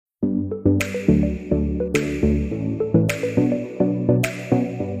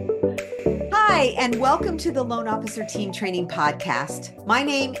and welcome to the Loan Officer Team Training Podcast. My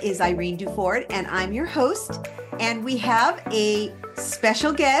name is Irene Duford, and I'm your host. And we have a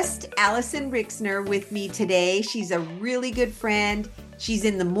special guest, Alyson Rixner, with me today. She's a really good friend. She's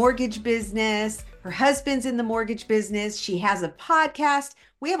in the mortgage business. Her husband's in the mortgage business. She has a podcast.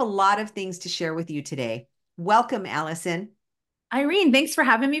 We have a lot of things to share with you today. Welcome, Alyson. Irene, thanks for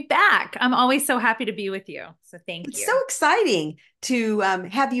having me back. I'm always so happy to be with you. So thank you. It's so exciting to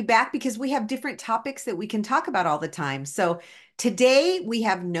have you back because we have different topics that we can talk about all the time. So today we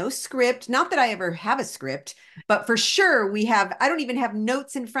have no script. Not that I ever have a script, but for sure I don't even have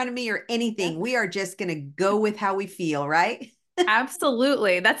notes in front of me or anything. We are just going to go with how we feel, right?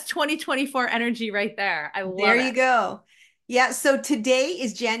 Absolutely. That's 2024 energy right there. I love it. There you go. Yeah, so today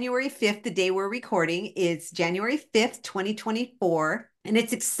is January 5th, the day we're recording. It's January 5th, 2024, and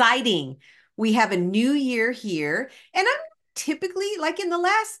it's exciting. We have a new year here, and I'm typically, like in the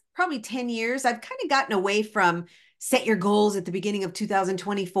last probably 10 years, I've kind of gotten away from set your goals at the beginning of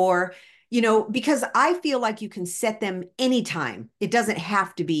 2024, because I feel like you can set them anytime. It doesn't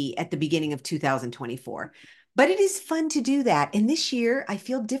have to be at the beginning of 2024, but it is fun to do that. And this year, I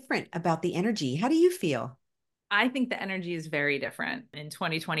feel different about the energy. How do you feel? I think the energy is very different in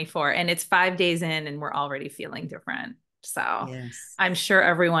 2024, and it's 5 days in and we're already feeling different. So Yes. I'm sure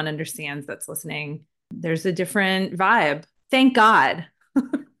everyone understands that's listening. There's a different vibe. Thank God.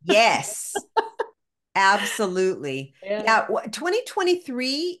 Yes, absolutely. Yeah,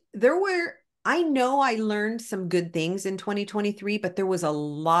 2023, I know I learned some good things in 2023, but there was a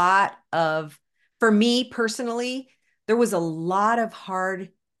lot for me personally, there was a lot of hard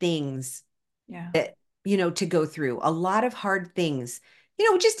things Yeah. that, to go through, a lot of hard things,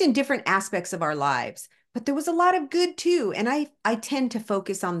 just in different aspects of our lives. But there was a lot of good too. And I tend to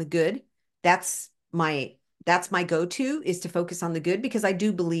focus on the good. That's my go-to, is to focus on the good, because I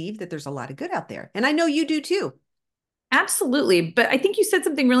do believe that there's a lot of good out there. And I know you do too. Absolutely. But I think you said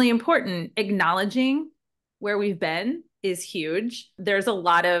something really important. Acknowledging where we've been is huge. There's a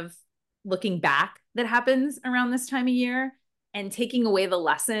lot of looking back that happens around this time of year, and taking away the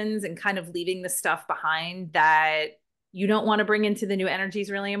lessons and kind of leaving the stuff behind that you don't want to bring into the new energy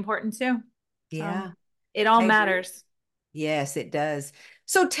is really important too. So Yeah, it all I agree. matters. Yes, it does.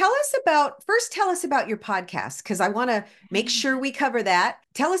 So tell us about your podcast, because I want to make sure we cover that.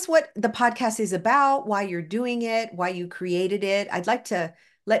 Tell us what the podcast is about, why you're doing it, why you created it. I'd like to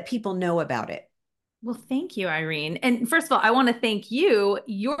let people know about it. Well, thank you, Irene. And first of all, I want to thank you.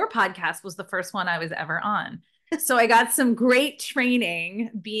 Your podcast was the first one I was ever on. So I got some great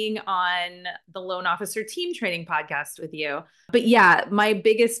training being on the Loan Officer Team Training podcast with you. But yeah, probably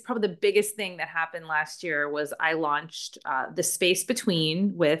the biggest thing that happened last year was I launched The Space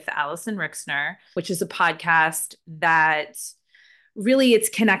Between with Alyson Rixner, which is a podcast that really, it's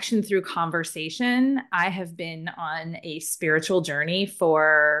connection through conversation. I have been on a spiritual journey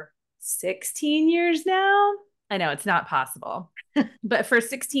for 16 years now. I know it's not possible, but for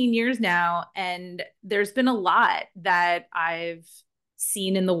 16 years now. And there's been a lot that I've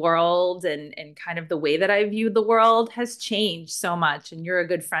seen in the world, and kind of the way that I view the world has changed so much. And you're a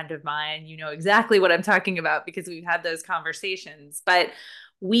good friend of mine. You know exactly what I'm talking about because we've had those conversations. But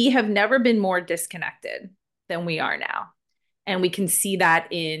we have never been more disconnected than we are now. And we can see that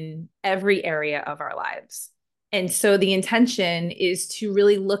in every area of our lives. And so the intention is to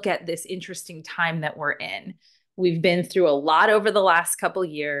really look at this interesting time that we're in. We've been through a lot over the last couple of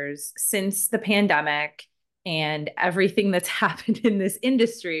years since the pandemic and everything that's happened in this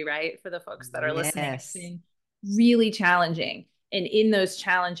industry, right? For the folks that are listening, it's Yes. been really challenging. And in those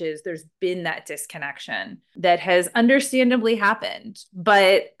challenges, there's been that disconnection that has understandably happened.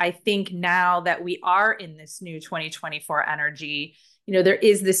 But I think now that we are in this new 2024 energy, there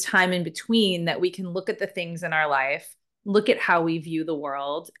is this time in between that we can look at the things in our life, look at how we view the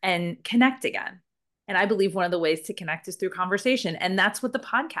world, and connect again. And I believe one of the ways to connect is through conversation. And that's what the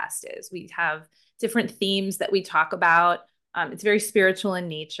podcast is. We have different themes that we talk about. It's very spiritual in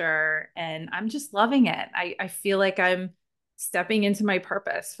nature, and I'm just loving it. I feel like I'm stepping into my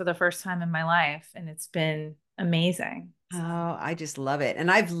purpose for the first time in my life, and it's been amazing. Oh, I just love it. And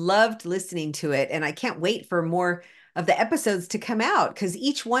I've loved listening to it. And I can't wait for more of the episodes to come out, because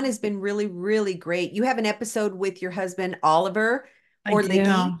each one has been really, really great. You have an episode with your husband, Oliver I Orlegi,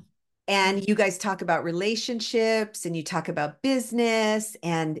 do. and you guys talk about relationships and you talk about business,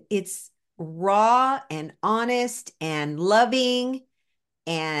 and it's raw and honest and loving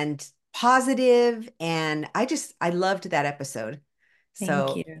and positive. And I loved that episode. Thank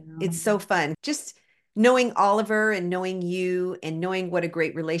So you. it's so fun. Just knowing Oliver and knowing you and knowing what a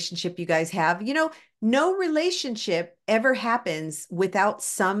great relationship you guys have. No relationship ever happens without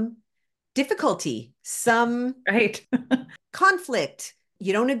some difficulty, some Right. conflict.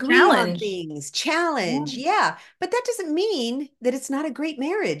 You don't agree on Challenge. things, Yeah. challenge. Yeah. But that doesn't mean that it's not a great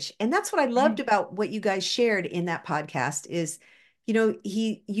marriage. And that's what I loved Right. about what you guys shared in that podcast is,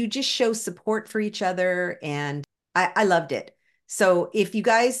 you just show support for each other. And I loved it. So if you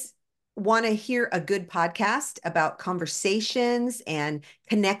guys want to hear a good podcast about conversations and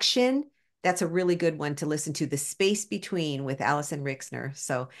connection, that's a really good one to listen to. The Space Between with Alyson Rixner.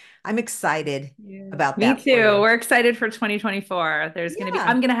 So I'm excited Yeah. about Me that for too. you. We're excited for 2024. Yeah.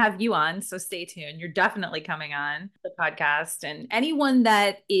 I'm going to have you on, so stay tuned. You're definitely coming on the podcast. And anyone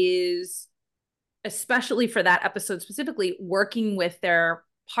that is, especially for that episode specifically, working with their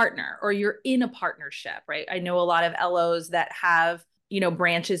partner or you're in a partnership, right? I know a lot of LOs that have,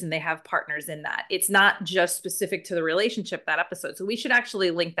 branches and they have partners in that. It's not just specific to the relationship, that episode. So we should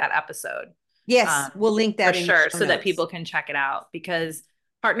actually link that episode Yes, um, we'll link for that in the sure show so that notes. people can check it out because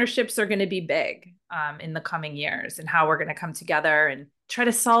partnerships are going to be big in the coming years and how we're going to come together and try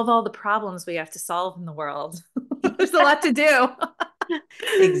to solve all the problems we have to solve in the world. There's a lot to do.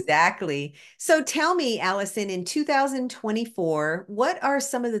 Exactly. So tell me, Alyson, in 2024, what are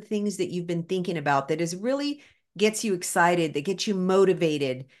some of the things that you've been thinking about that is really gets you excited, that gets you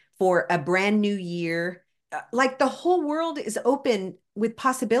motivated for a brand new year? Like the whole world is open with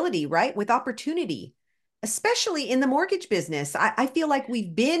possibility, right? With opportunity, especially in the mortgage business. I feel like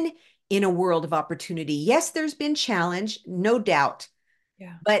we've been in a world of opportunity. Yes, there's been challenge, no doubt.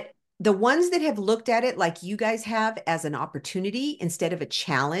 Yeah. But the ones that have looked at it like you guys have as an opportunity instead of a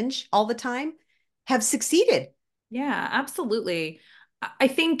challenge all the time have succeeded. Yeah, absolutely. I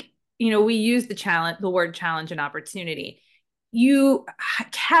think, we use the word challenge and opportunity. You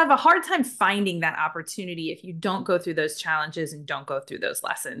have a hard time finding that opportunity if you don't go through those challenges and don't go through those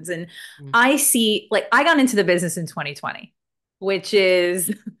lessons. And Mm. I see, like, I got into the business in 2020, which is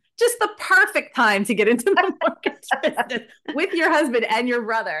just the perfect time to get into the mortgage business with your husband and your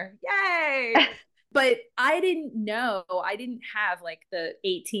brother. Yay. But I didn't have like the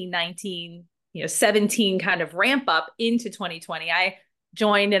 18, 19, 17 kind of ramp up into 2020. I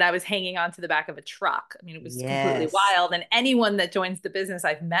joined and I was hanging on to the back of a truck. I mean, it was completely Yes. wild. And anyone that joins the business,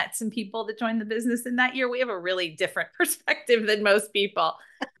 I've met some people that joined the business in that year. We have a really different perspective than most people.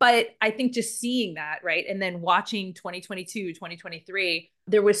 But I think just seeing that, right? And then watching 2022, 2023,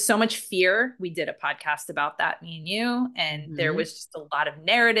 there was so much fear. We did a podcast about that, me and you. And there Mhm. was just a lot of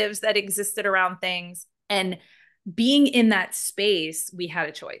narratives that existed around things. And being in that space, we had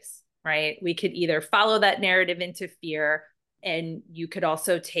a choice, right? We could either follow that narrative into fear, and you could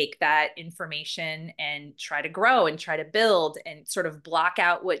also take that information and try to grow and try to build and sort of block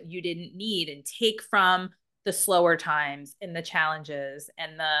out what you didn't need and take from the slower times and the challenges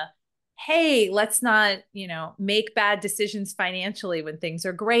and the, hey, let's not, make bad decisions financially when things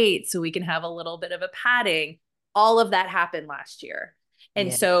are great so we can have a little bit of a padding. All of that happened last year. And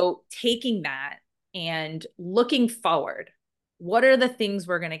Yeah. so taking that and looking forward, what are the things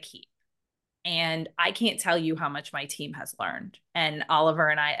we're going to keep? And I can't tell you how much my team has learned, and Oliver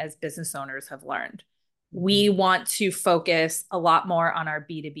and I, as business owners, have learned. We Mhm. want to focus a lot more on our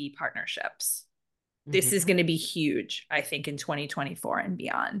B2B partnerships. This is Mhm. going to be huge, I think, in 2024 and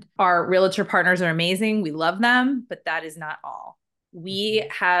beyond. Our realtor partners are amazing. We love them, but that is not all. We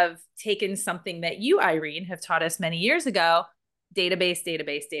Mhm. have taken something that you, Irene, have taught us many years ago: database,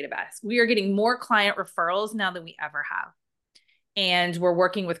 database, database. We are getting more client referrals now than we ever have. And we're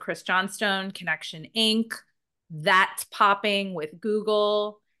working with Chris Johnstone, Connection Inc. That's popping with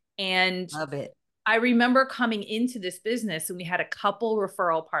Google. And Love it. I remember coming into this business and we had a couple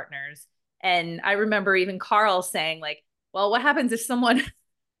referral partners. And I remember even Carl saying, like, well, what happens if someone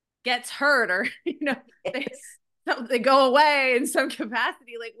gets hurt or, they, Yes. they go away in some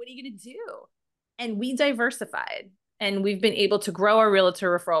capacity? Like, what are you going to do? And we diversified and we've been able to grow our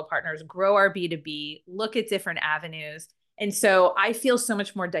realtor referral partners, grow our B2B, look at different avenues. And so I feel so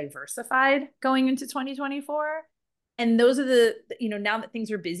much more diversified going into 2024. And those are now that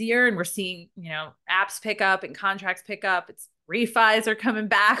things are busier and we're seeing, apps pick up and contracts pick up, it's refis are coming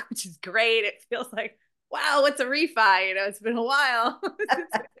back, which is great. It feels like, wow, what's a refi? It's been a while since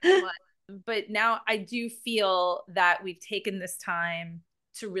we did one. But now I do feel that we've taken this time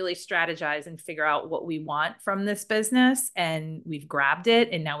to really strategize and figure out what we want from this business, and we've grabbed it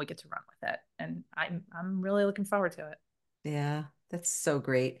and now we get to run with it. And I'm really looking forward to it. Yeah, that's so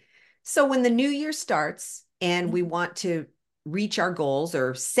great. So when the new year starts and we want to reach our goals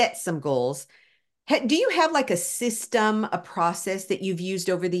or set some goals, do you have like a system, a process that you've used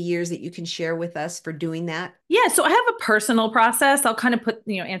over the years that you can share with us for doing that? Yeah, so I have a personal process. I'll kind of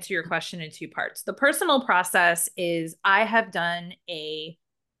answer your question in two parts. The personal process is I have done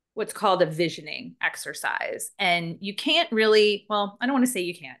what's called a visioning exercise. And you can't really, well, I don't want to say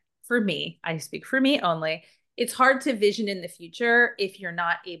you can't. For me, I speak for me only. It's hard to vision in the future if you're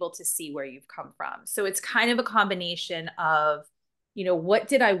not able to see where you've come from. So it's kind of a combination of, what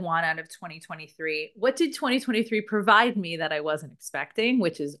did I want out of 2023? What did 2023 provide me that I wasn't expecting,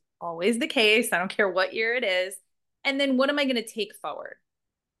 which is always the case. I don't care what year it is. And then what am I going to take forward?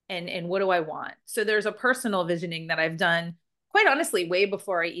 And what do I want? So there's a personal visioning that I've done quite honestly way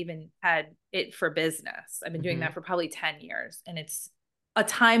before I even had it for business. I've been doing that for probably 10 years, and it's a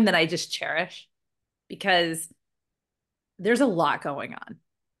time that I just cherish because there's a lot going on.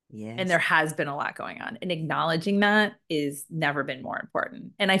 Yes. And there has been a lot going on, and acknowledging that is never been more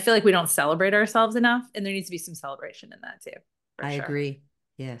important. And I feel like we don't celebrate ourselves enough, and there needs to be some celebration in that too. I agree.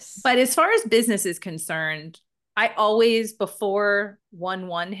 Yes. But as far as business is concerned, I always, before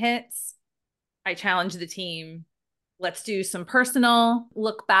 1/1 hits, I challenge the team. Let's do some personal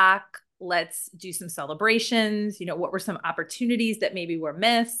look back. Let's do some celebrations. What were some opportunities that maybe were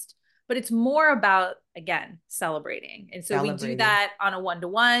missed? But it's more about, again, celebrating. And so we do that on a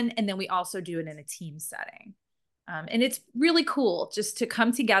 1-to-1, and then we also do it in a team setting. And it's really cool just to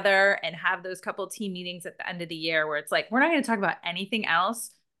come together and have those couple of team meetings at the end of the year where it's like, we're not going to talk about anything else.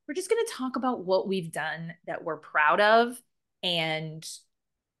 We're just going to talk about what we've done that we're proud of. And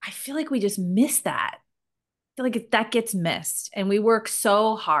I feel like we just miss that. I feel like that gets missed, and we work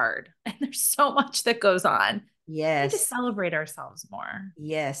so hard, and there's so much that goes on. Yes. We need to celebrate ourselves more.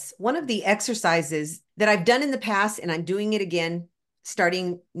 Yes. One of the exercises that I've done in the past, and I'm doing it again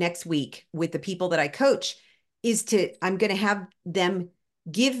starting next week with the people that I coach, is I'm going to have them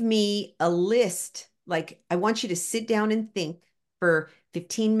give me a list. Like, I want you to sit down and think for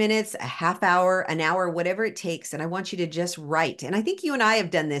 15 minutes, a half hour, an hour, whatever it takes. And I want you to just write. And I think you and I have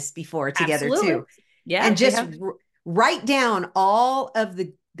done this before together too. Yeah. And just write down all of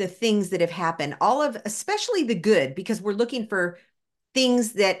the things that have happened, especially the good, because we're looking for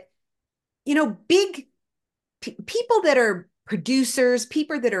things that, big people that are producers,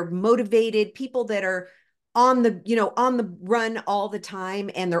 people that are motivated, people that are on the run all the time,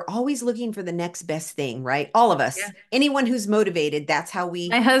 and they're always looking for the next best thing, right? All of us, anyone who's motivated, that's how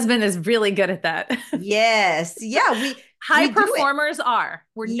my husband is really good at that. Yes. Yeah. High performers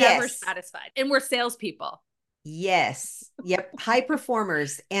we're never satisfied, and we're salespeople. Yes. Yep. High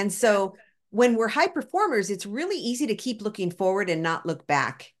performers. And so when we're high performers, it's really easy to keep looking forward and not look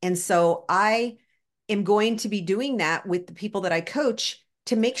back. And so I am going to be doing that with the people that I coach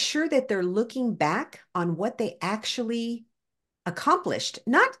to make sure that they're looking back on what they actually accomplished,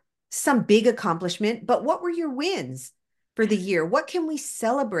 not some big accomplishment, but what were your wins for the year? What can we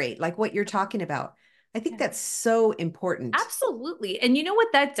celebrate? Like what you're talking about. I think that's so important. Absolutely. And you know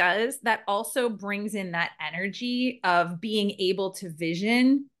what that does? That also brings in that energy of being able to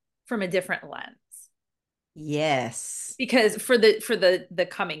vision from a different lens. Yes. Because for the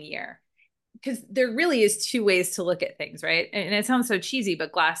coming year, because there really is two ways to look at things, right? And it sounds so cheesy,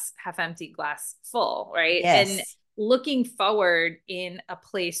 but glass half empty, glass full, right? Yes. And looking forward in a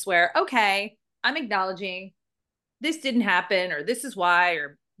place where, okay, I'm acknowledging this didn't happen, or this is why,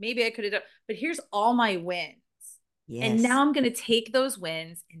 or maybe I could have done, but here's all my wins. Yes. And now I'm going to take those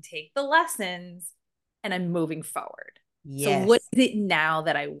wins and take the lessons, and I'm moving forward. Yes. So what is it now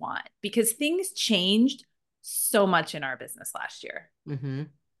that I want? Because things changed so much in our business last year. Mm-hmm.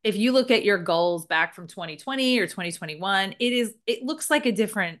 If you look at your goals back from 2020 or 2021, it looks like a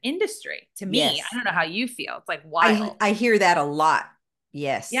different industry to me. Yes. I don't know how you feel. It's like wild. I hear that a lot.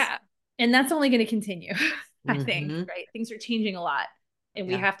 Yes. Yeah. And that's only going to continue, I think, right? Things are changing a lot, and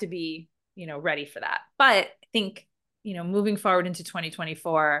we have to be, ready for that. But I think, moving forward into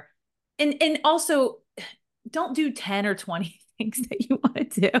 2024, and also don't do 10 or 20 things that you want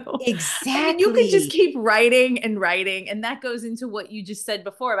to do. Exactly. I mean, you can just keep writing and writing. And that goes into what you just said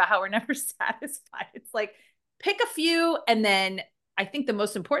before about how we're never satisfied. It's like, pick a few. And then I think the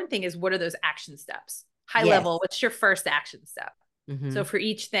most important thing is, what are those action steps? High level, what's your first action step? Mm-hmm. So for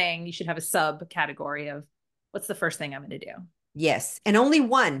each thing, you should have a subcategory of, what's the first thing I'm going to do? Yes. And only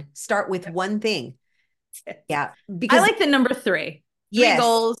one. Start with one thing. Yeah. Because I like the number 3. 3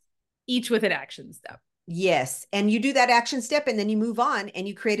 goals, each with an action step. Yes. And you do that action step, and then you move on and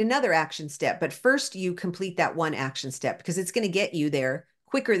you create another action step. But first you complete that one action step, because it's going to get you there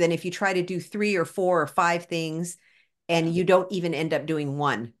quicker than if you try to do 3 or 4 or 5 things and you don't even end up doing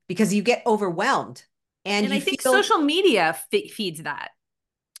one, because you get overwhelmed. And I think social media feeds that.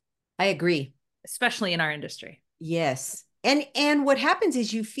 I agree. Especially in our industry. Yes. And what happens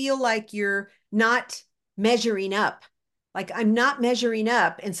is you feel like you're not measuring up. Like, I'm not measuring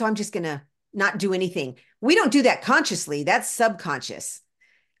up, and so I'm just going to not do anything. We don't do that consciously. That's subconscious.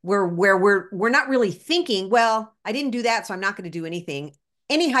 where we're not really thinking, well, I didn't do that, so I'm not going to do anything.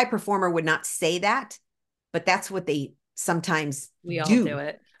 Any high performer would not say that, but that's what they sometimes We all do do.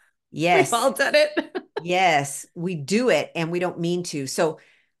 it. We've Yes. all done it. Yes, we do it and we don't mean to. So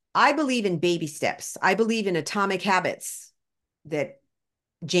I believe in baby steps. I believe in atomic habits that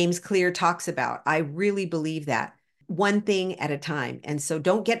James Clear talks about. I really believe that one thing at a time. And so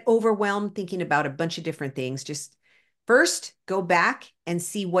don't get overwhelmed thinking about a bunch of different things. Just first go back and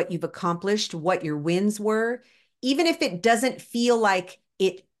see what you've accomplished, what your wins were, even if it doesn't feel like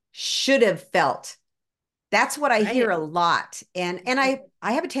it should have felt. That's what I hear Right. a lot. And I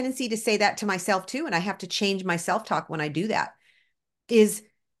have a tendency to say that to myself too. And I have to change my self-talk when I do that. Is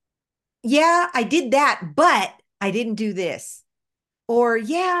yeah, I did that, but I didn't do this. Or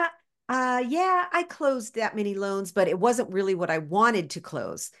yeah, I closed that many loans, but it wasn't really what I wanted to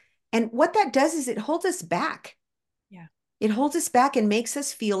close. And what that does is it holds us back. Yeah. It holds us back and makes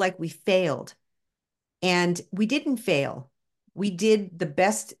us feel like we failed. And we didn't fail. We did the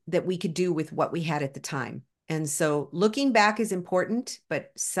best that we could do with what we had at the time. And so looking back is important,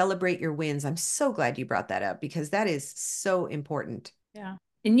 but celebrate your wins. I'm so glad you brought that up because that is so important. Yeah.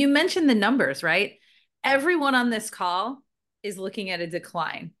 And you mentioned the numbers, right? Everyone on this call is looking at a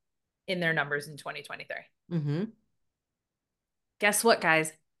decline in their numbers in 2023. Mm-hmm. Guess what,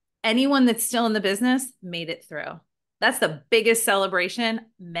 guys? Anyone that's still in the business made it through. That's the biggest celebration.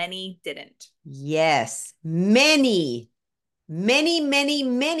 Many didn't. Yes, many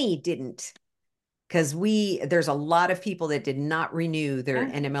didn't. Because there's a lot of people that did not renew their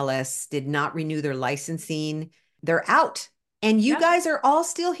Yeah. NMLS, did not renew their licensing. They're out. And you Yeah. guys are all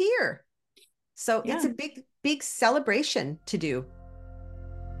still here. So it's Yeah. a big celebration to do.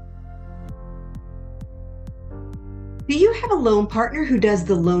 Do you have a loan partner who does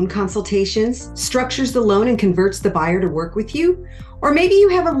the loan consultations, structures the loan, and converts the buyer to work with you? Or maybe you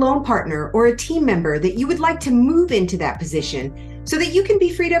have a loan partner or a team member that you would like to move into that position so that you can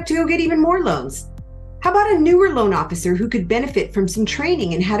be freed up to go get even more loans. How about a newer loan officer who could benefit from some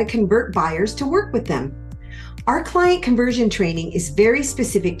training in how to convert buyers to work with them? Our client conversion training is very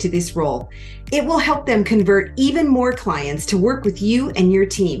specific to this role. It will help them convert even more clients to work with you and your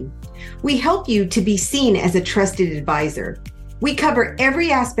team. We help you to be seen as a trusted advisor. We cover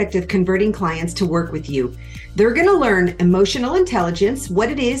every aspect of converting clients to work with you. They're going to learn emotional intelligence, what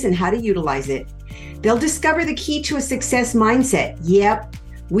it is, and how to utilize it. They'll discover the key to a success mindset. Yep,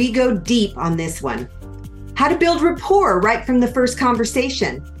 we go deep on this one. How to build rapport right from the first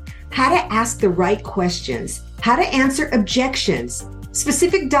conversation. How to ask the right questions. How to answer objections.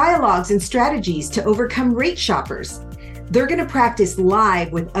 Specific dialogues and strategies to overcome rate shoppers. They're going to practice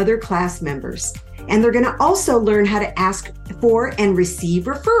live with other class members. And they're going to also learn how to ask for and receive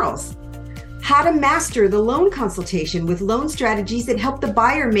referrals. How to master the loan consultation with loan strategies that help the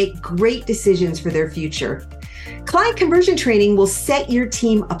buyer make great decisions for their future. Client conversion training will set your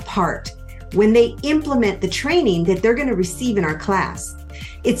team apart when they implement the training that they're going to receive in our class.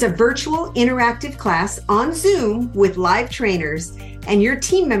 It's a virtual interactive class on Zoom with live trainers, and your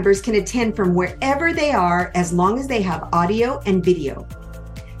team members can attend from wherever they are as long as they have audio and video.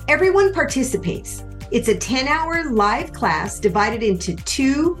 Everyone participates. It's a 10-hour live class divided into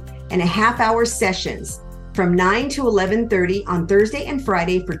 2.5-hour sessions from 9 to 11:30 on Thursday and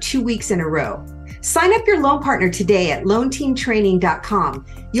Friday for 2 weeks in a row. Sign up your loan partner today at loanteamtraining.com.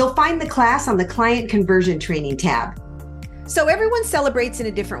 You'll find the class on the Client Conversion Training tab. So everyone celebrates in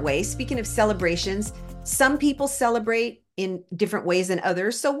a different way. Speaking of celebrations, some people celebrate in different ways than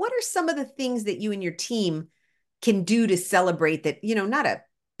others. So what are some of the things that you and your team can do to celebrate that, not a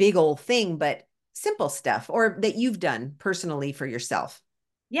big old thing, but simple stuff, or that you've done personally for yourself?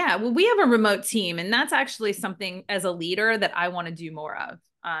 Yeah, well, we have a remote team, and that's actually something as a leader that I want to do more of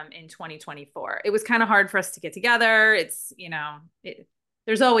in 2024. It was kind of hard for us to get together. It's,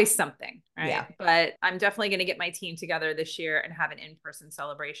 there's always something, right? Yeah. But I'm definitely going to get my team together this year and have an in-person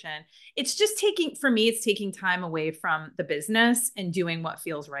celebration. It's just for me, it's taking time away from the business and doing what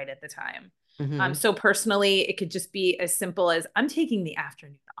feels right at the time. Mm-hmm. So personally, it could just be as simple as I'm taking the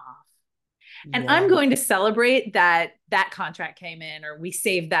afternoon off. And Yeah. I'm going to celebrate that contract came in, or we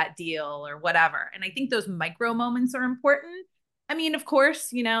saved that deal, or whatever. And I think those micro moments are important. I mean, of course,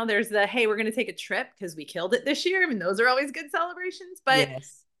 there's hey, we're going to take a trip because we killed it this year. I mean, those are always good celebrations. But,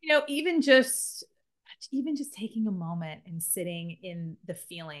 Yes. even just taking a moment and sitting in the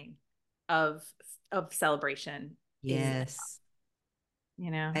feeling of celebration Yes. is,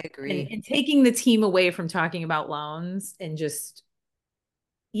 I agree. and taking the team away from talking about loans, and just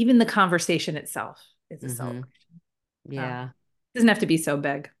even the conversation itself is a celebration. Yeah. It doesn't have to be so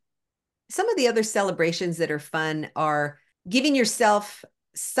big. Some of the other celebrations that are fun are giving yourself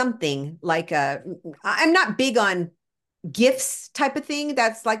something like I'm not big on gifts type of thing.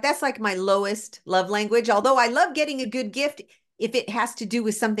 That's like my lowest love language. Although I love getting a good gift if it has to do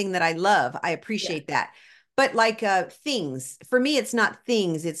with something that I love. I Yeah. appreciate that. But like things, for me, it's not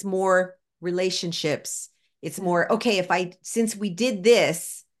things, it's more relationships. It's Yeah. more, okay, if I since we did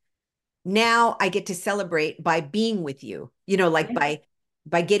this, now I get to celebrate by being with you, like Yeah.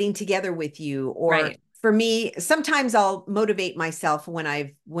 by getting together with you. Or Right. for me, sometimes I'll motivate myself when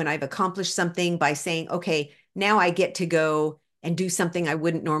I've accomplished something by saying, okay, now I get to go and do something I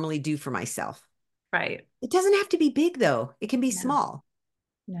wouldn't normally do for myself. Right. It doesn't have to be big though. It can be No. small.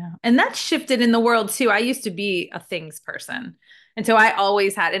 No. And that's shifted in the world too. I used to be a things person. And so I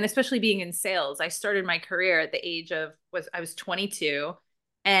always had, and especially being in sales, I started my career at the age of I was 22.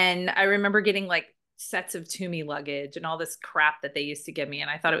 And I remember getting like sets of Toomey luggage and all this crap that they used to give me. And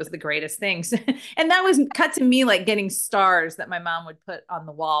I thought it was the greatest things. And that was cut to me like getting stars that my mom would put on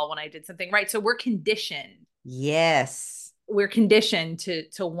the wall when I did something right. So Yes. we're conditioned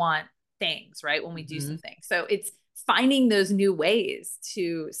to want things, right? When we do Mhm. something. So it's finding those new ways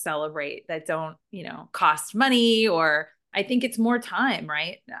to celebrate that don't, cost money, or I think it's more time,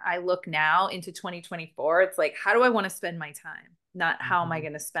 right? I look now into 2024, it's like, how do I want to spend my time? Not how am I Mhm.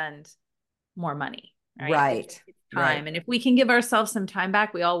 going to spend more money, right? Right. It's time. Right. And if we can give ourselves some time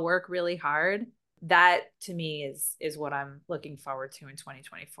back, we all work really hard. That to me is what I'm looking forward to in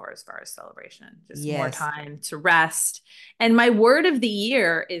 2024 as far as celebration. Just more Yes. time to rest. And my word of the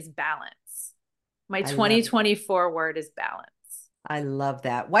year is balance. My I love it. 2024 word is balance. I love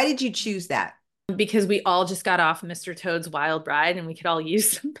that. Why did you choose that? Because we all just got off Mr. Toad's Wild Ride and we could all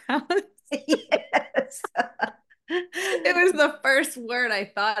use some balance. Yes. It was the first word I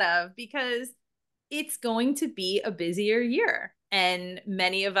thought of because it's going to be a busier year. And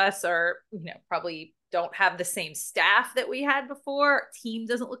many of us are, probably don't have the same staff that we had before. Our team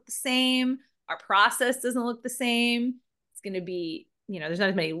doesn't look the same. Our process doesn't look the same. It's going to be, there's not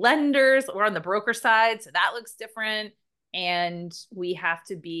as many lenders. We're on the broker side, so that looks different. And we have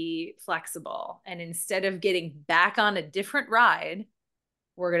to be flexible. And instead of getting back on a different ride,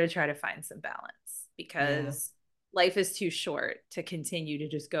 we're going to try to find some balance Yeah. because life is too short to continue to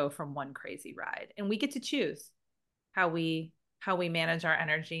just go from one crazy ride. And we get to choose how we manage our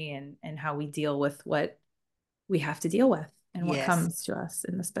energy and how we deal with what we have to deal with and what Yes. comes to us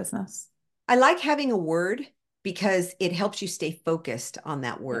in this business. I like having a word because it helps you stay focused on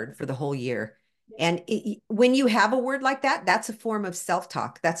that Yep. word for the whole year. Yep. And when you have a word like that, that's a form of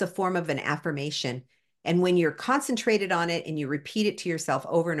self-talk. That's a form of an affirmation. And when you're concentrated on it and you repeat it to yourself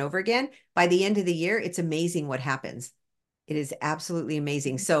over and over again, by the end of the year, it's amazing what happens. It is absolutely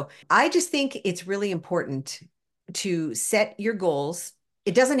amazing. So I just think it's really important to set your goals.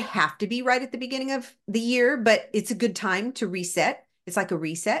 It doesn't have to be right at the beginning of the year, but it's a good time to reset. It's like a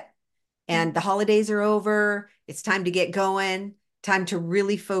reset, and the holidays are over. It's time to get going, time to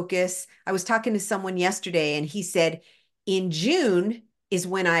really focus. I was talking to someone yesterday and he said, in June is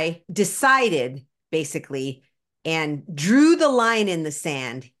when I decided basically and drew the line in the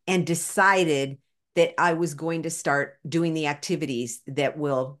sand and decided that I was going to start doing the activities that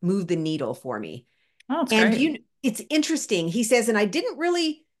will move the needle for me. Oh, it's And great. it's interesting. He says, and I didn't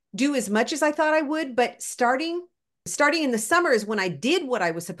really do as much as I thought I would, but starting in the summer is when I did what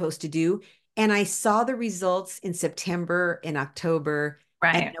I was supposed to do. And I saw the results in September and October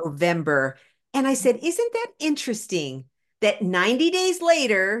and Right. November. And I said, isn't that interesting that 90 days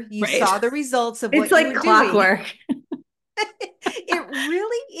later, you Right. saw the results of It's what you like were doing? clockwork. It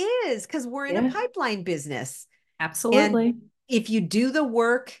really is because we're in a Yeah, pipeline business. And absolutely. if you do the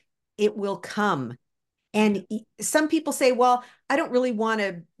work, it will come. Yeah. And some people say, well, I don't really want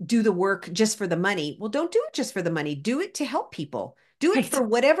to do the work just for the money. Well, don't do it just for the money. Do it to help people. Do it Right. for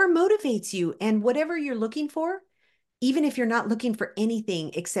whatever motivates you and whatever you're looking for. Even if you're not looking for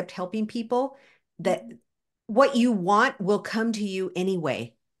anything except helping people, that what you want will come to you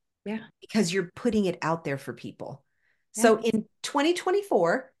anyway Yeah. because you're putting it out there for people. Yeah. So in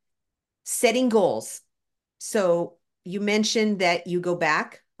 2024, setting goals. So you mentioned that you go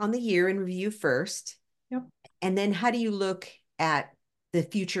back on the year and review first. Yep. And then how do you look at the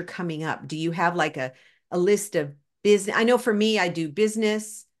future coming up? Do you have like a list of business? I know for me, I do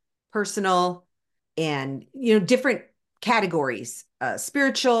business, personal, and different categories,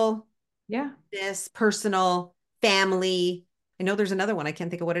 spiritual, Yeah. this, personal, family. I know there's another one. I can't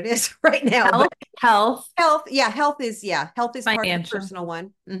think of what it is right now, but Health, health, health. Yeah, health is part of the financial. personal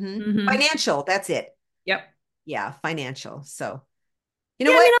one. Hmm. Financial, that's it. Yep. Yeah, financial. So, you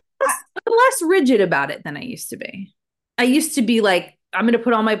know Yeah, I mean, what? I'm less rigid about it than I used to be. I used to be like I'm going to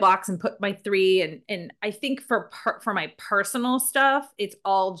put all my blocks and put my three. And I think for my personal stuff, it's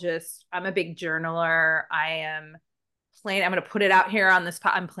all just, I'm a big journaler. I'm going to put it out here on this.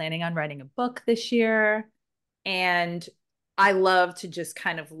 I'm planning on writing a book this year. And I love to just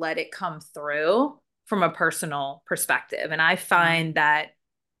kind of let it come through from a personal perspective. And I find that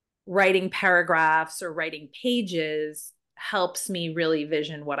writing paragraphs or writing pages helps me really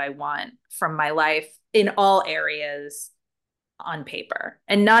vision what I want from my life in all areas on paper.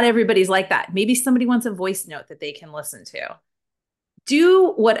 And not everybody's like that. Maybe somebody wants a voice note that they can listen to.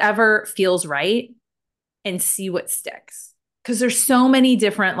 Do whatever feels right and see what sticks. Because there's so many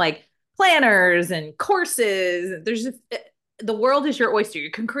different like planners and courses. The world is your oyster.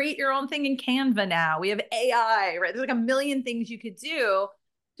 You can create your own thing in Canva now. We have AI, right? There's like a million things you could do.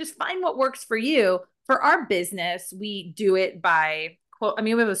 Just find what works for you. For our business, we do it by quote. I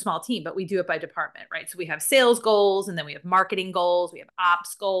mean, we have a small team, but we do it by department, right? So we have sales goals, and then we have marketing goals, we have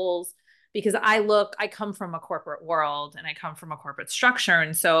ops goals. Because I come from a corporate world and I come from a corporate structure.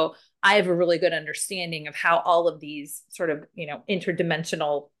 And so I have a really good understanding of how all of these sort of,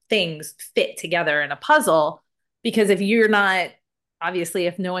 interdimensional things fit together in a puzzle. Because if you're not, obviously,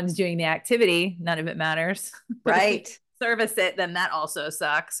 if no one's doing the activity, none of it matters. But if we Right. service it, then that also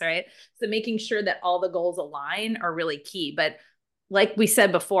sucks, right? So making sure that all the goals align are really key. But like we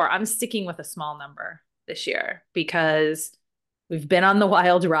said before, I'm sticking with a small number this year because we've been on the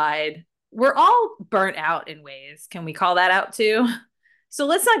wild ride. We're all burnt out in ways. Can we call that out too? So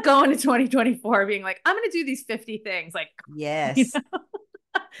let's not go into 2024 being like, I'm going to do these 50 things. Like, you Yes. know,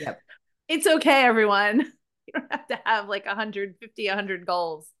 Yep. it's okay, everyone. You don't have to have like 150, 100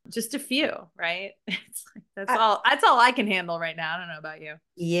 goals, just a few, right? It's like, I, that's all I can handle right now. I don't know about you.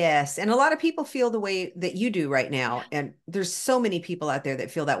 yes. And a lot of people feel the way that you do right now. And there's so many people out there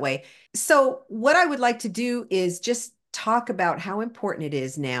that feel that way. So, what I would like to do is just talk about how important it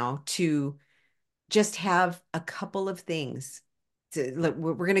is now to just have a couple of things. We're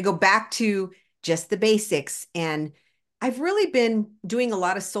going to go back to just the basics. And I've really been doing a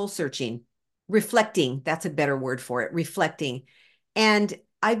lot of soul searching, reflecting. That's a better word for it, reflecting. And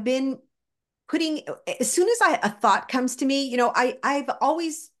I've been putting, as soon as a thought comes to me, I've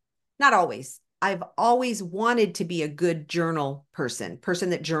always, not always, I've always wanted to be a good person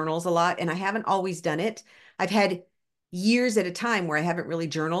that journals a lot. And I haven't always done it. I've had years at a time where I haven't really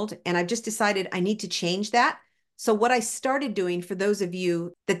journaled. And I've just decided I need to change that. So, what I started doing, for those of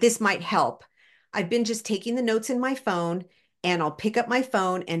you that this might help, I've been just taking the notes in my phone, and I'll pick up my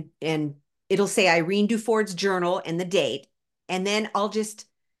phone and it'll say Irene Duford's journal and the date. And then I'll just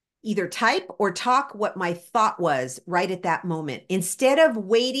either type or talk what my thought was right at that moment, instead of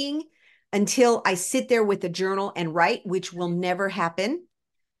waiting until I sit there with a journal and write, which will never happen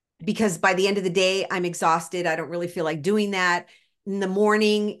because by the end of the day, I'm exhausted. I don't really feel like doing that. In the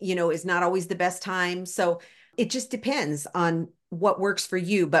morning, is not always the best time. So it just depends on what works for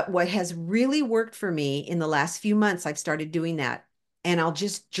you. But what has really worked for me in the last few months, I've started doing that. And I'll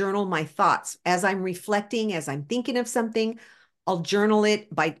just journal my thoughts as I'm reflecting, as I'm thinking of something. I'll journal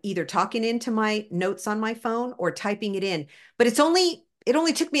it by either talking into my notes on my phone or typing it in. But it only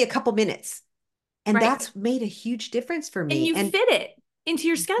took me a couple minutes. And Right. that's made a huge difference for And me. you And fit it into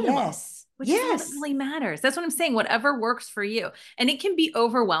your schedule, yes, which is all that yes, really matters. That's what I'm saying. Whatever works for you. And it can be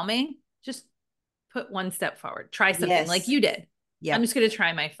overwhelming. Just put one step forward. Try something like yes, you did. I'm yep, just going to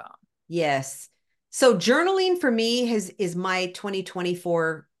try my phone. yes. So journaling for me is my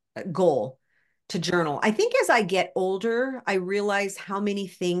 2024 goal, to journal. I think as I get older, I realize how many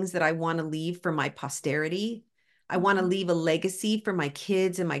things that I want to leave for my posterity. I want to Mhm. leave a legacy for my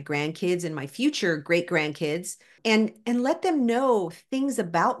kids and my grandkids and my future great grandkids, and let them know things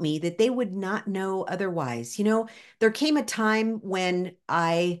about me that they would not know otherwise. There came a time when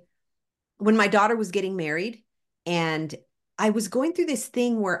my daughter was getting married, and I was going through this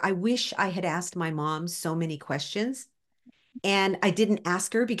thing where I wish I had asked my mom so many questions, and I didn't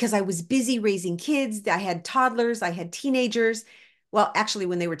ask her because I was busy raising kids. I had toddlers, I had teenagers. Well, actually,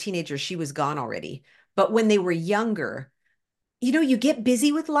 when they were teenagers, she was gone already. But when they were younger, you get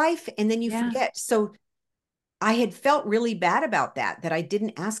busy with life and then you Yeah. forget. So I had felt really bad about that I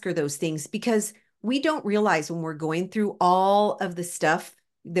didn't ask her those things, because we don't realize when we're going through all of the stuff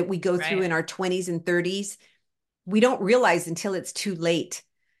that we go through Right. in our 20s and 30s. We don't realize until it's too late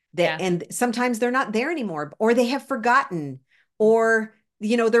that, Yeah. and sometimes they're not there anymore, or they have forgotten, or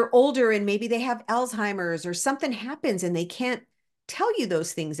they're older and maybe they have Alzheimer's or something happens and they can't tell you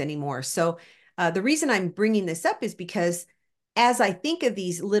those things anymore. So the reason I'm bringing this up is because as I think of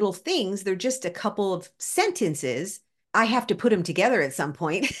these little things, they're just a couple of sentences. I have to put them together at some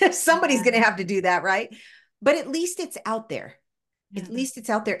point. Somebody's Yeah. going to have to do that, right? But at least it's out there. At Yeah. least it's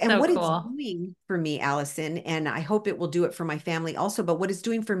out there. And So what it's cool. doing for me, Alyson, and I hope it will do it for my family also, but what it's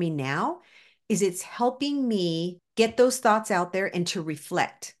doing for me now is it's helping me get those thoughts out there and to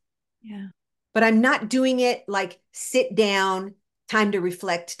reflect. Yeah. But I'm not doing it like sit down, time to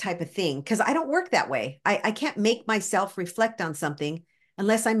reflect type of thing, because I don't work that way. I can't make myself reflect on something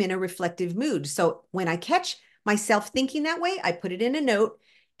unless I'm in a reflective mood. So when I catch myself thinking that way, I put it in a note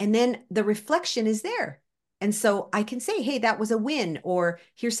and then the reflection is there. And so I can say, hey, that was a win, or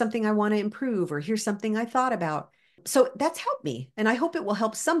here's something I want to improve, or here's something I thought about. So that's helped me. And I hope it will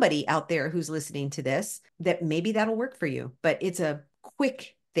help somebody out there who's listening to this that maybe that'll work for you. But it's a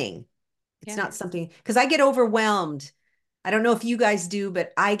quick thing. It's Yeah. not something because I get overwhelmed. I don't know if you guys do,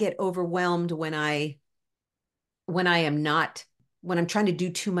 but I get overwhelmed when I am not when I'm trying to do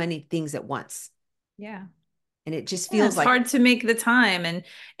too many things at once. Yeah. And it just Yeah, feels it's like, hard to make the time, and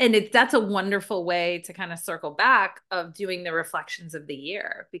that's a wonderful way to kind of circle back of doing the reflections of the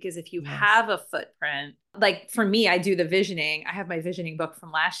year, because if you yes, have a footprint, like for me, I do the visioning. I have my visioning book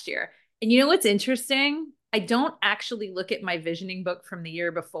from last year. And you know what's interesting? I don't actually look at my visioning book from the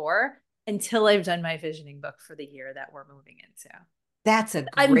year before until I've done my visioning book for the year that we're moving into. that's a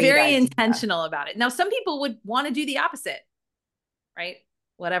I'm great very idea. intentional about it. Now, some people would want to do the opposite, right?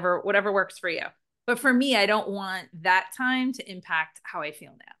 Whatever works for you. But for me, I don't want that time to impact how I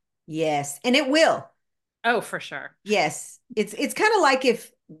feel now. Yes, and it will. Oh, for sure. Yes. It's kind of like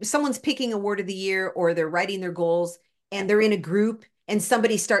if someone's picking a word of the year or they're writing their goals and Yep. they're in a group and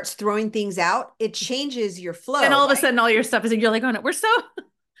somebody starts throwing things out, it changes your Then flow, all of a right? sudden, all your stuff is, you're like, oh no, we're such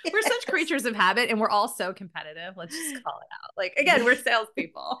Yes. creatures of habit, and we're all so competitive. Let's just call it out. Like, again, we're Yeah.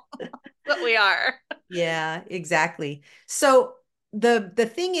 salespeople. What we are. Yeah, exactly. So the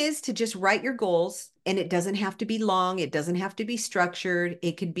thing is to just write your goals and it doesn't have to be long, it doesn't have to be structured.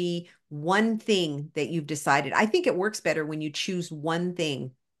 It could be one thing that you've decided. I think it works better when you choose one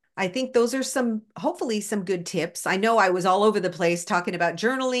thing. I think those are some hopefully some good tips. I know I was all over the place talking about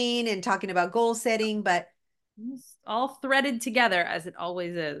journaling and talking about goal setting, but It's all threaded together as it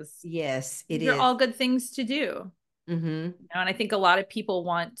always is. yes, it These are is. all good things to do. Mm-hmm. And I think a lot of people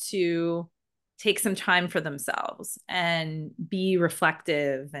want to take some time for themselves and be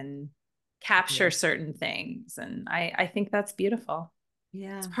reflective and capture Yes. certain things. And I think that's beautiful. It's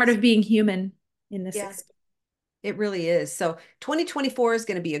Yeah. part of being human in this Yeah. experience. It really is. So 2024 is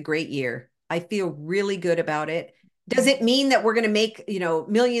going to be a great year. I feel really good about it. Does it mean that we're going to make,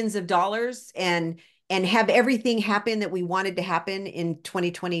 millions of dollars and have everything happen that we wanted to happen in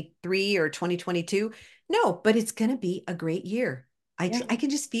 2023 or 2022? No, but it's going to be a great year. Yeah. I can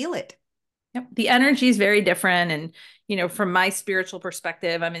just feel it. Yep. The energy is very different. And, from my spiritual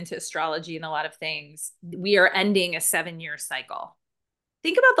perspective, I'm into astrology and a lot of things. We are ending a 7-year cycle.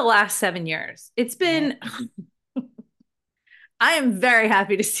 Think about the last 7 years. It's been, Yes. I am very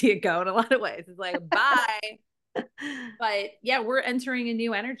happy to see it go in a lot of ways. It's like, bye. But yeah, we're entering a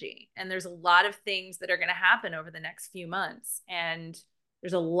new energy, and there's a lot of things that are going to happen over the next few months. And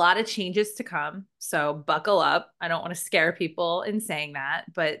there's a lot of changes to come. So buckle up. I don't want to scare people in saying that,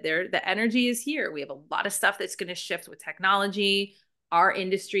 but the energy is here. We have a lot of stuff that's going to shift with technology. Our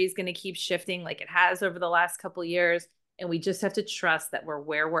industry is going to keep shifting like it has over the last couple of years. And we just have to trust that we're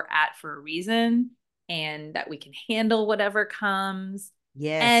where we're at for a reason, and that we can handle whatever comes.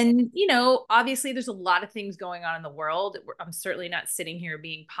 Yes. And, obviously there's a lot of things going on in the world. I'm certainly not sitting here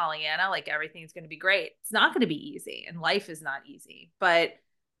being Pollyanna, like everything's going to be great. It's not going to be easy, and life is not easy. But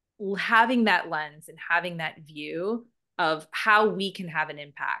having that lens and having that view of how we can have an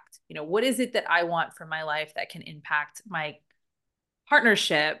impact, what is it that I want for my life that can impact my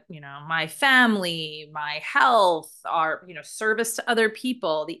partnership, my family, my health, our, service to other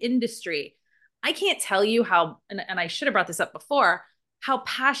people, the industry. I can't tell you how, and I should have brought this up before, how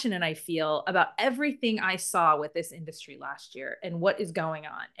passionate I feel about everything I saw with this industry last year and what is going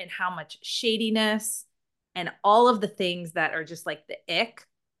on, and how much shadiness and all of the things that are just like the ick.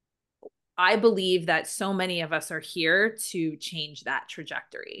 I believe that so many of us are here to change that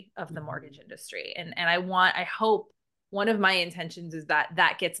trajectory of the mortgage Mhm. industry. And I hope one of my intentions is that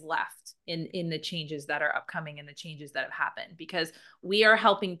that gets left in the changes that are upcoming and the changes that have happened, because we are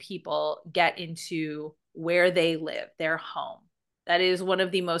helping people get into where they live, their home. That is one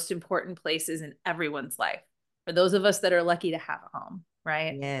of the most important places in everyone's life. For those of us that are lucky to have a home,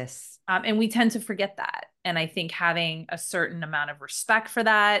 right? Yes. And we tend to forget that. And I think having a certain amount of respect for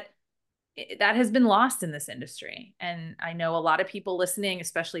that, that has been lost in this industry. And I know a lot of people listening,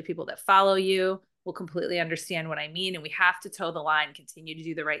 especially people that follow you, will completely understand what I mean. And we have to toe the line, continue to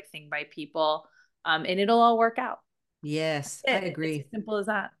do the right thing by people, and it'll all work out. Yes, I It's as agree. simple as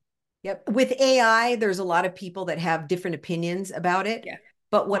that. Yep. With AI, there's a lot of people that have different opinions about it. Yeah,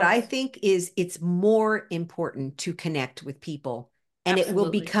 But what I always. think is it's more important to connect with people. And it will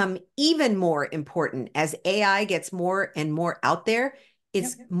Absolutely. become even more important as AI gets more and more out there. Yep.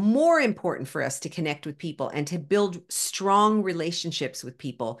 It's more important for us to connect with people and to build strong relationships with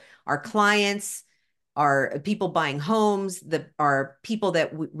people, our clients, our people buying homes, our people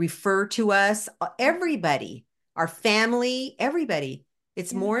that refer to us, everybody, our family, everybody.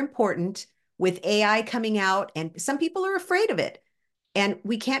 It's Yeah. more important with AI coming out, and some people are afraid of it. And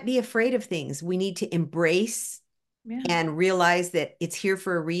we can't be afraid of things. We need to embrace Yeah. and realize that it's here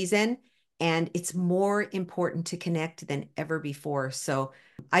for a reason. And it's more important to connect than ever before. So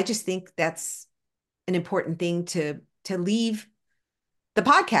I just think that's an important thing to leave the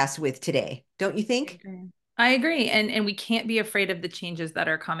podcast with today. Don't you I think? agree. I agree. And we can't be afraid of the changes that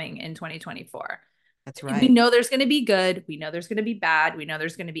are coming in 2024. That's We right. know there's going to be good, we know there's going to be bad, we know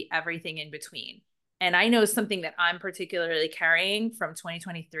there's going to be everything in between. And I know something that I'm particularly carrying from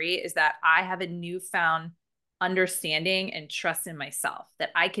 2023 is that I have a newfound understanding and trust in myself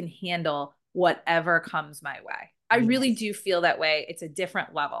that I can handle whatever comes my way. I really Yes. do feel that way. It's a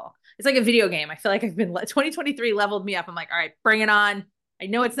different level. It's like a video game. I feel like 2023 leveled me up. I'm like, all right, bring it on. I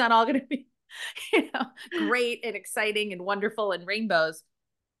know it's not all going to be, great and exciting and wonderful and rainbows.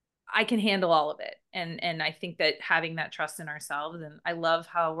 I can handle all of it. And I think that having that trust in ourselves, and I love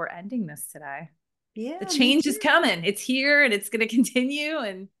how we're ending this today. The Yeah, me change is too. coming. It's here and it's going to continue,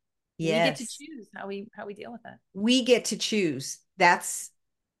 and we get to Yes. choose how we deal with it. We get to choose. That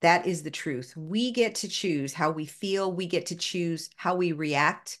is the truth. We get to choose how we feel. We get to choose how we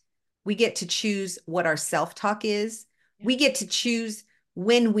react. We get to choose what our self-talk is. Yeah. We get to choose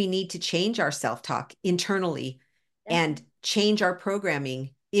when we need to change our self-talk internally Yeah. and change our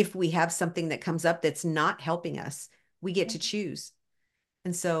programming if we have something that comes up that's not helping us. We get Yeah. to choose.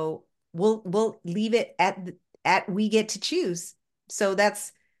 And so we'll leave it at we get to choose. So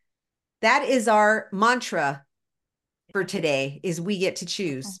that is our mantra for Yeah. today is we get to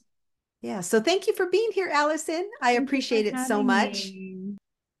Beautiful. choose. Yeah. So thank you for being here, Alyson. I Thank you for appreciate it so having much. me.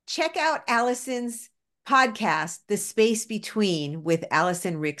 Check out Alyson's podcast, The Space Between with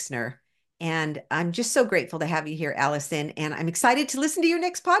Alyson Rixner. And I'm just so grateful to have you here, Alyson. And I'm excited to listen to your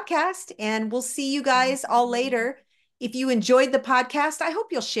next podcast. And we'll see you Thank guys all you. later. If you enjoyed the podcast, I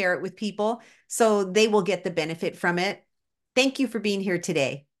hope you'll share it with people so they will get the benefit from it. Thank you for being here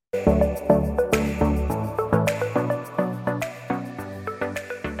today.